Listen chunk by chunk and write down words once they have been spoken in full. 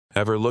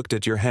Ever looked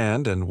at your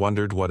hand and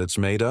wondered what it's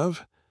made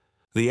of?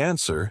 The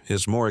answer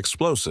is more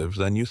explosive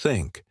than you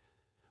think.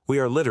 We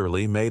are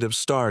literally made of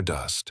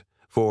stardust,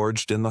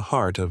 forged in the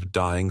heart of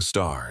dying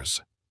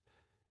stars.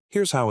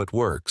 Here's how it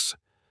works.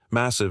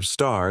 Massive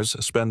stars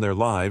spend their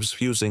lives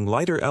fusing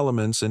lighter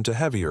elements into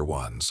heavier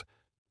ones,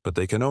 but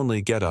they can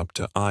only get up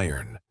to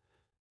iron.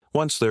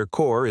 Once their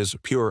core is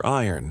pure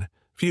iron,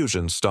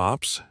 fusion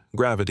stops,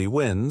 gravity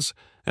wins,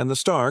 and the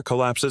star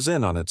collapses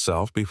in on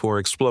itself before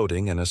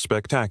exploding in a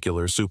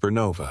spectacular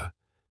supernova.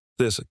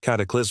 This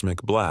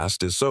cataclysmic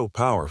blast is so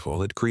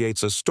powerful it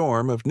creates a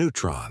storm of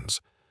neutrons,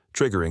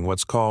 triggering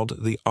what's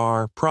called the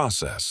R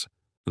process.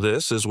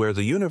 This is where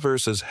the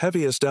universe's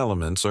heaviest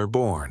elements are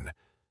born.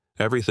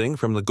 Everything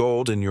from the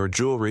gold in your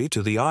jewelry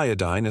to the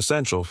iodine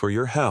essential for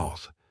your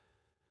health.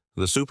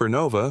 The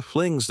supernova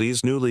flings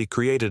these newly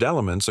created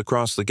elements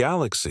across the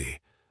galaxy,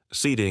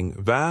 seeding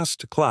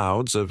vast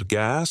clouds of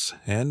gas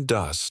and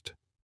dust.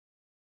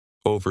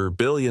 Over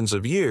billions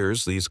of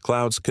years, these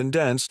clouds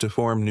condense to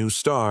form new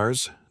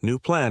stars, new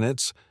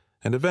planets,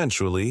 and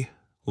eventually,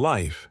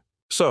 life.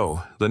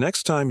 So, the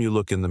next time you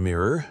look in the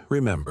mirror,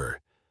 remember,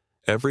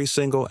 every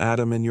single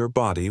atom in your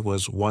body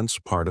was once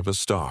part of a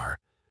star.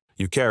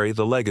 You carry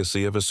the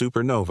legacy of a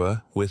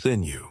supernova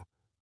within you.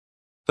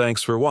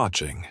 Thanks for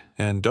watching,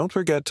 and don't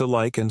forget to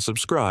like and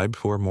subscribe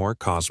for more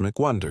cosmic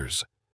wonders.